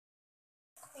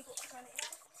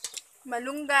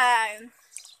Malunggay.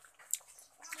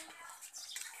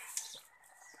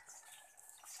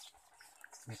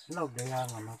 Itlog kaya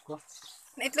ang ano ko.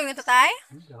 Naitlog nito tay?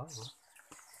 Hindi ako.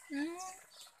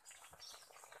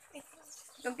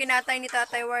 Yung kinatay ni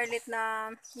Tatay Warlit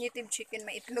na native chicken,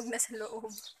 may itlog na sa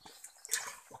loob.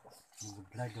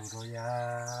 Magudla, duro ya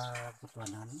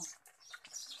putuanan mo.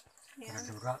 Yan.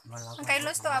 Dura, malaban. Ang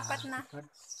kailos to, 4 na.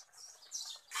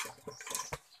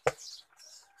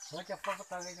 Wala pa ko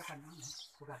tagay ka kanon.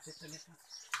 Pugasit ulit na.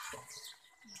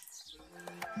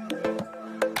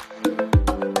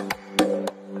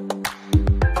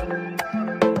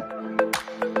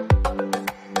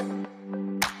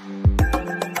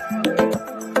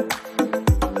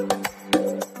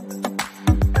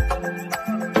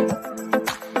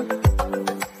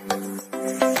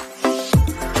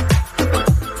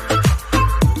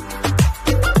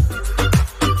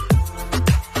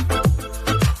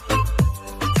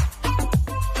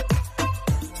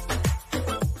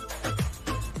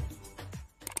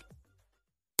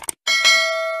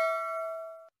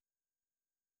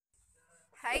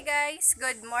 Hi guys,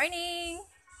 good morning.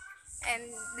 And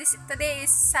today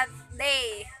is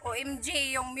Saturday.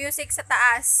 OMG, yung music sa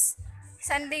taas.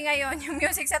 Sunday ngayon, yung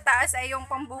music sa taas ay yung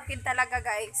pambukid talaga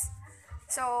guys.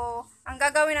 So, ang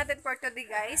gagawin natin for today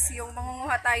guys, yung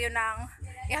mangunguha tayo ng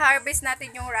i-harvest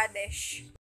natin yung radish.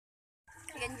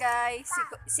 Yan guys,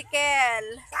 si Kel.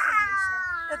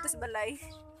 Tutos balay.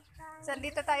 So,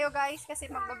 dito tayo guys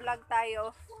kasi magbablog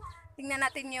tayo. Tingnan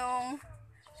natin yung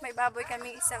may baboy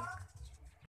kami isang.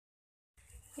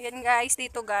 Yan guys,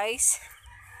 dito guys.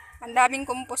 Ang daming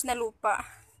compost na lupa.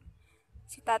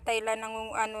 Si Tatay lang ng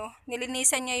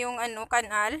nilinisan niya yung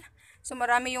kanal. So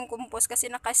marami yung compost kasi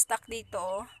naka-stack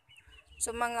dito.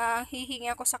 So mga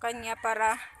hihingi ako sa kanya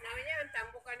para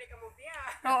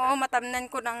oo,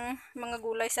 matamnan ko ng mga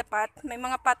gulay sa pat. May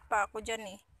mga pat pa ako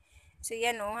diyan eh. So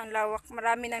yan ang lawak.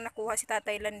 Marami nang nakuha si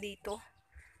Tatay lang dito.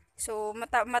 So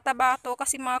mataba to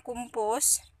kasi mga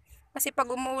compost. Kasi pag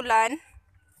umuulan,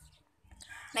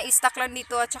 na-stack lang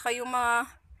dito at saka yung mga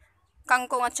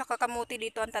kangkong at saka kamuti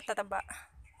dito ang tatataba.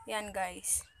 Yan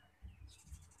guys.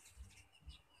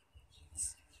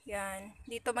 Yan.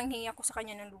 Dito manghingi ako sa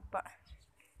kanya ng lupa.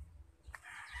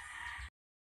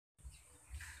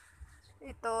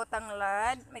 Ito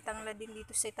tanglad. May tanglad din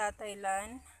dito sa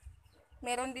Tataylan.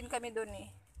 Meron din kami doon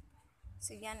eh.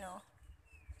 So yan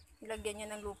ilagyan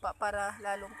niya ng lupa para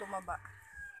lalong tumaba.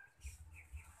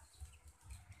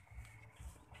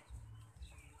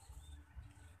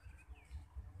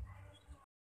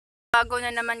 Bago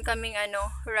na naman kaming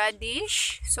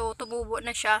radish. So tumubo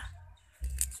na siya.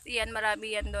 Yan,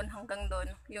 marami yan doon hanggang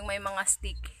doon. Yung may mga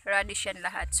stick. Radish yan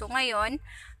lahat. So ngayon,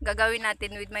 gagawin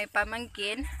natin with my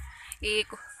pamangkin.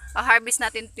 I-harvest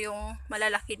natin ito yung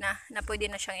malalaki na pwede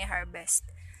na siyang i-harvest.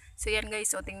 So yan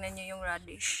guys, tingnan nyo yung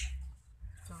radish.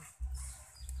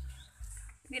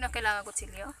 Hindi na kailangan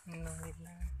kutsilyo?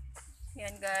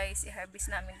 Yan guys, i-harvest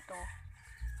namin to.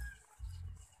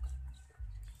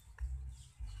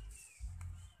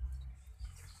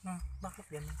 Bakit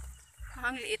yan?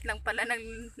 Ang liit lang pala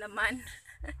ng laman.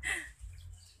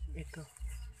 Ito.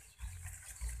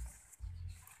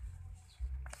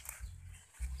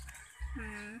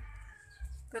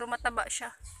 Pero mataba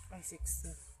siya. Ay,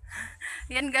 60.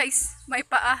 Yan guys, may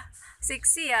paa.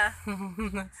 Sexy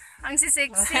Ang si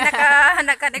sexy,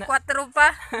 naka-4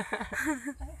 pa.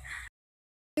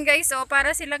 Guys,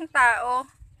 para silang tao.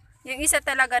 Yung isa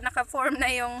talaga naka-form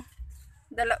na yung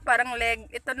parang leg.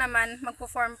 Ito naman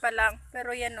magpo-form pa lang.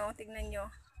 Pero yan tingnan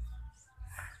nyo.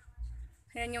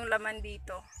 Yan yung laman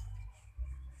dito.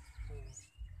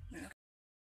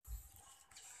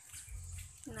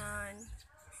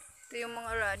 Ito yung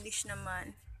mga radish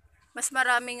naman. Mas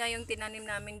marami nga yung tinanim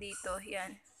namin dito.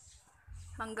 Yan.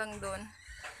 Hanggang doon.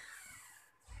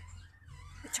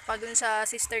 At saka doon sa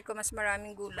sister ko mas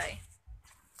maraming gulay.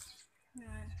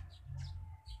 Yan.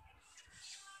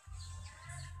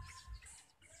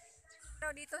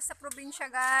 Dito sa probinsya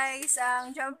guys,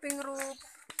 ang jumping rope.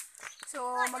 So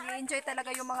mag-i-enjoy talaga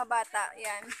yung mga bata.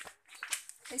 Yan.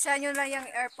 Isa nyo lang yung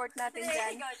airport natin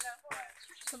dyan.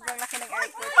 Sobrang laki ng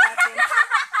airport natin.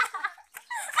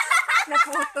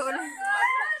 Naputol.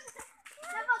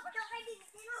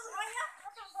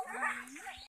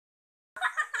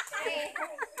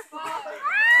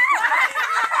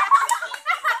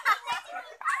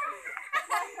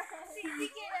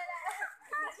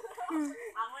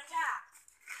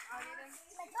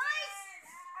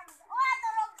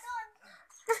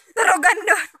 Turugan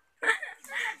doon.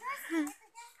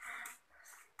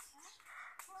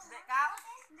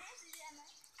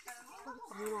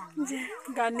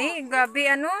 Gani, grabe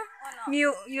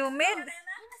Humid.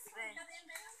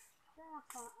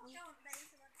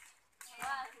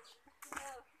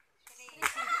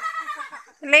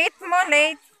 Late mo,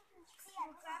 late.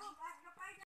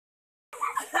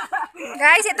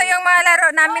 Guys, ito yung mga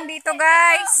laro namin dito,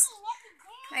 guys.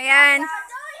 Ayan.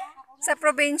 Sa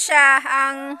probinsya,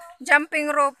 ang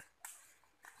jumping rope.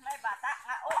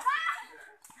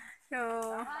 So,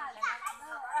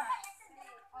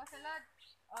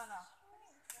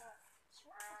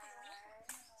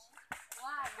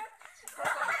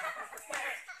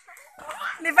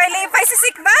 lipay-lipay si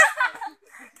Sikba?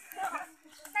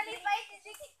 Nalipay si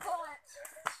Sikik ko.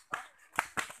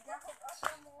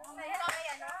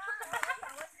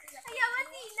 Ayawan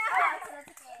Tina.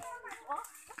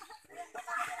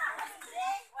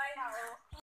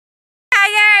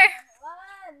 Higher!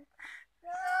 1, 2,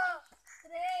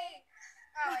 3.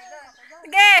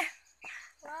 Sige!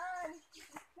 1,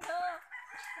 2, 3,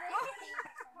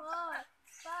 4,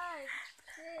 5,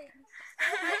 6.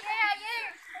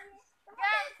 Higher!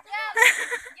 Jump! Jump!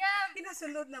 Jump!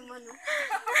 Pinasunod naman.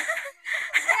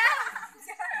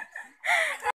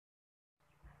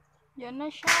 Yan na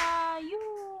siya.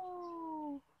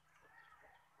 Yoo!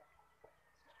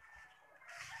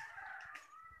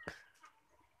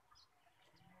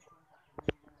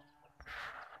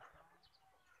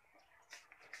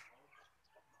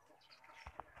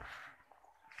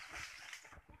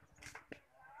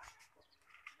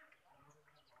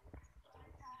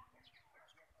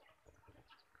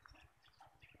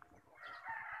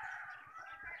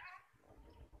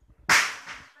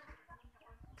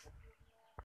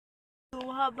 So,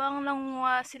 habang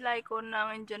nanguha si Laiko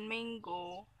ng Indian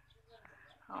mango,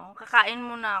 kakain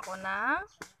muna ako ng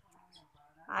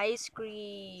ice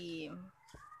cream.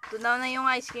 Ito na yung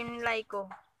ice cream ni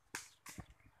Laiko.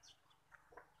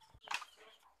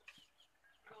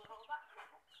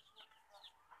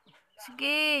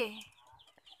 Sige.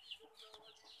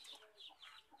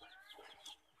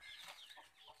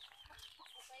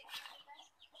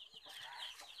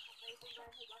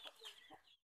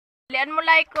 Lian mo,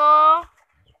 Laiko.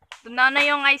 Ito na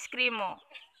yung ice cream mo.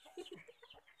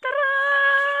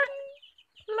 Taran!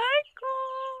 Laiko!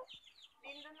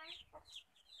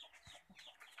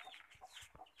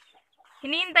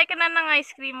 Hinihintay ka na ng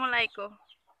ice cream mo, Laiko.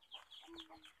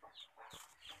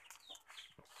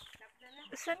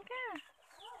 Saan ka?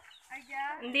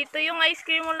 Dito yung ice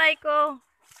cream mo, Laiko.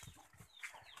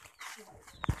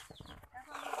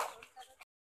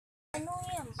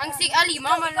 Ang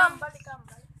sig-alima malam.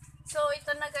 So,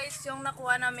 ito na guys yung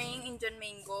nakuha naming Indian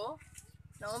mango.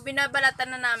 No,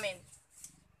 binabalatan na namin.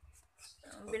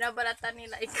 Binabalatan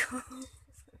nila ito.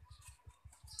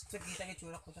 So, kita yung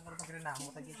tsura ko sa karapag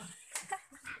rinamo tagi.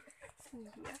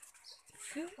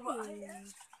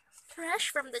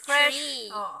 Fresh from the tree.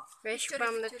 Oh, Fresh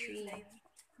from the tree.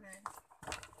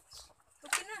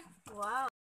 okay na.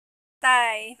 Wow.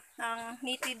 Tay, ang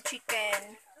native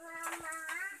chicken.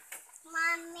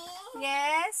 Mommy.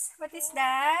 Yes? What is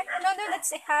that? No,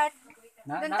 that's hot.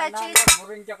 Don't touch it.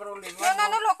 Muring siya karoli. No,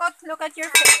 look at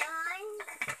your face.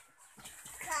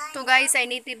 Ito guys ay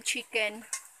native chicken.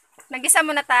 Nagisa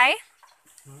mo na tay?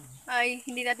 Ay,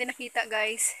 hindi natin nakita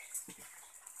guys.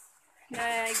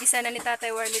 Nagisa na ni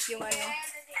Tatay Warlit yung ano.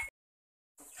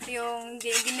 Yung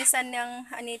ginisan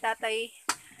ng ani tatay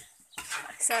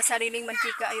sa sariling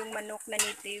mantika yung manok na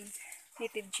native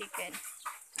chicken.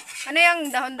 Ano yung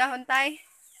dahon-dahon tay?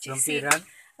 Lumpiran?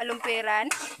 Alumpiran.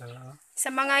 Sa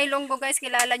mga Ilonggo guys,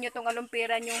 kilala nyo tong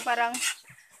alumpiran, yung parang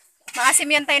maasim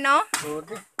yan tay, no?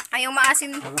 Ay, yung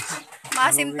maasim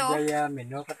to. Kaya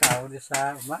mino katao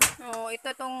sa uma. Oh, ito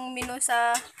tong menu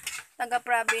sa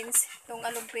taga-province, tong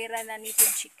alumpiran na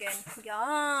native chicken.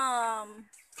 Yum!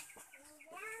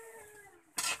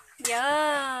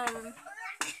 Yum!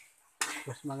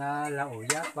 Tapos mga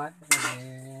lauya pa.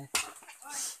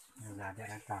 Nagdada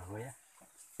ng kahoy.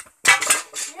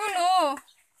 Ano?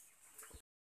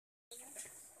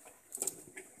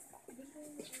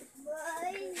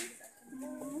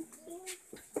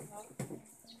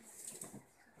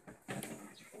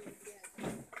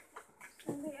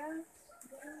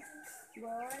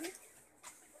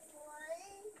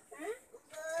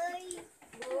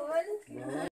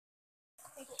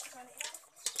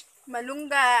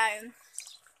 Malunggay.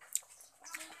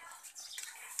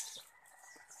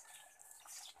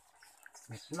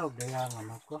 Itlog kaya ang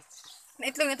ano ko.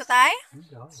 Naitlog nito tay?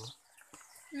 Hindi ako.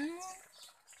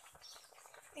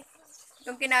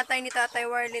 Itong kinatay ni Tatay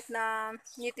Warlit na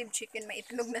native chicken, may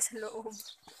itlog na sa loob.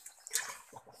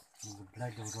 Magudla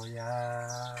duro ya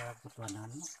putuanan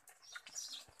mo.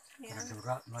 Yan.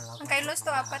 Dura malaga. Ang kailos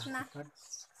to, 4 na.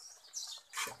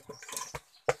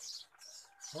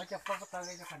 Huwag yung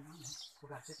papatagay yung kanon.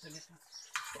 Pugasit ulit na.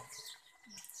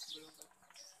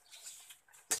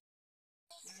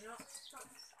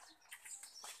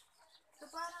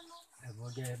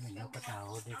 Abo dia minyo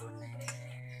katao di ko ni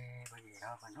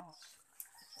bagihap ano.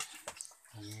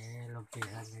 Ay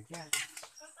lumpihan na dyan.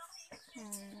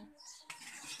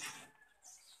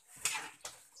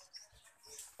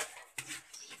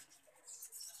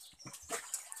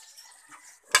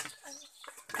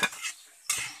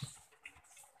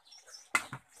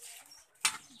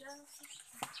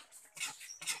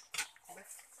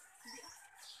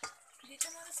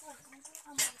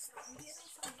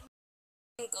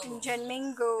 Indian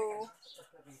mango.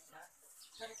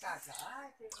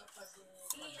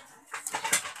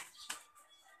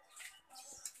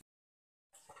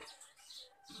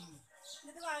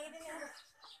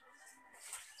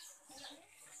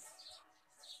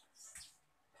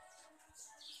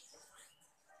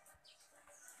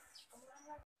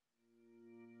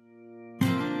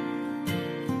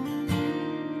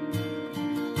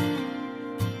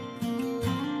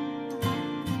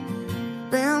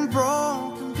 Been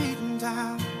broke and beaten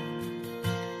down.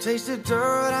 Tasted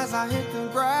dirt as I hit the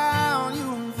ground.